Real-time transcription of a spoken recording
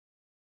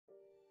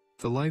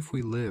The life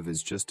we live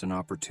is just an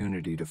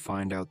opportunity to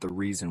find out the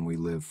reason we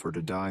live for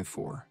to die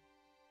for.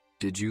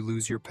 Did you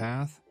lose your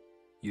path?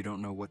 You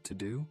don't know what to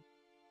do?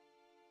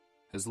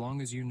 As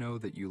long as you know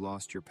that you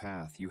lost your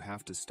path, you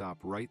have to stop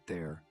right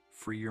there,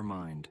 free your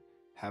mind,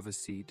 have a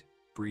seat,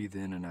 breathe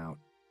in and out,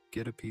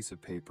 get a piece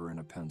of paper and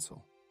a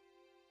pencil.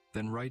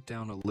 Then write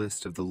down a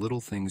list of the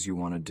little things you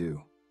want to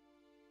do.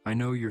 I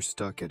know you're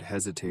stuck at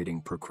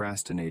hesitating,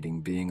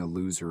 procrastinating, being a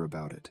loser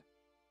about it.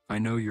 I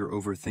know you're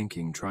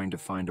overthinking, trying to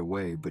find a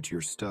way, but you're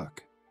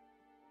stuck.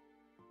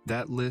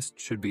 That list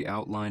should be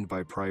outlined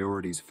by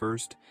priorities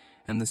first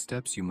and the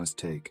steps you must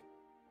take.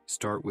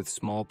 Start with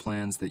small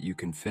plans that you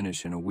can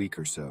finish in a week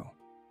or so.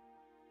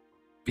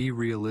 Be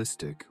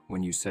realistic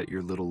when you set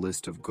your little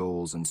list of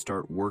goals and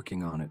start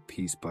working on it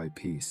piece by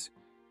piece.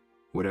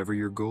 Whatever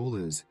your goal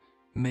is,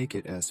 make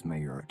it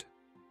S-Majoret.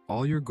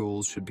 All your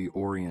goals should be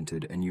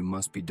oriented and you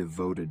must be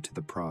devoted to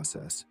the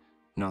process,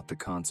 not the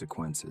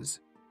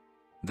consequences.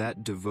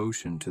 That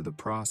devotion to the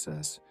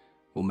process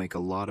will make a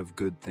lot of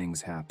good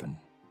things happen.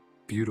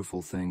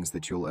 Beautiful things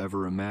that you'll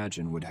ever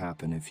imagine would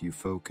happen if you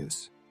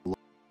focus.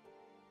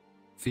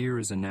 Fear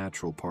is a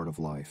natural part of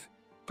life,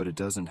 but it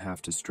doesn't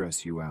have to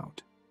stress you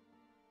out.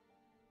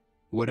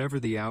 Whatever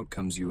the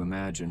outcomes you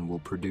imagine will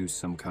produce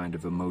some kind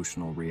of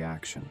emotional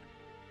reaction.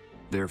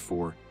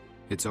 Therefore,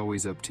 it's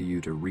always up to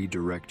you to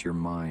redirect your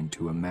mind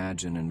to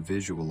imagine and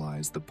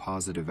visualize the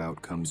positive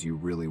outcomes you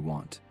really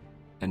want,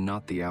 and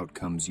not the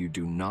outcomes you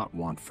do not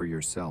want for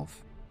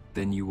yourself.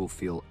 Then you will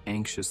feel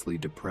anxiously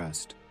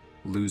depressed,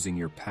 losing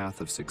your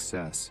path of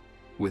success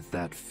with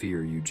that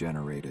fear you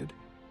generated.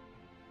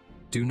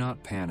 Do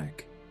not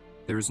panic.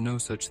 There is no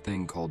such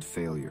thing called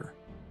failure.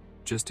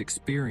 Just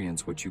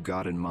experience what you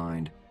got in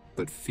mind,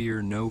 but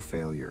fear no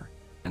failure,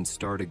 and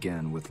start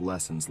again with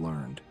lessons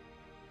learned.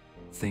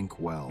 Think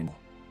well.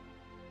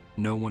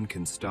 No one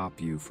can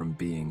stop you from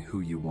being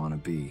who you want to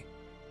be.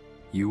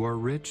 You are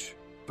rich,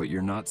 but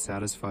you're not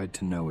satisfied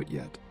to know it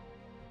yet.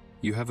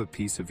 You have a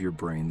piece of your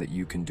brain that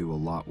you can do a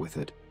lot with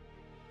it.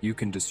 You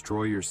can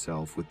destroy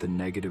yourself with the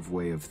negative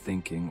way of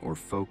thinking or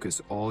focus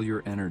all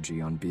your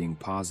energy on being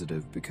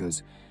positive,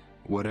 because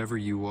whatever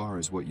you are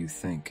is what you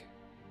think.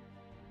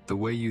 The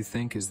way you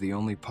think is the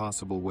only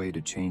possible way to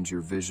change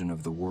your vision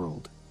of the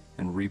world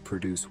and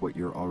reproduce what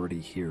you're already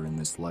here in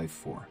this life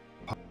for.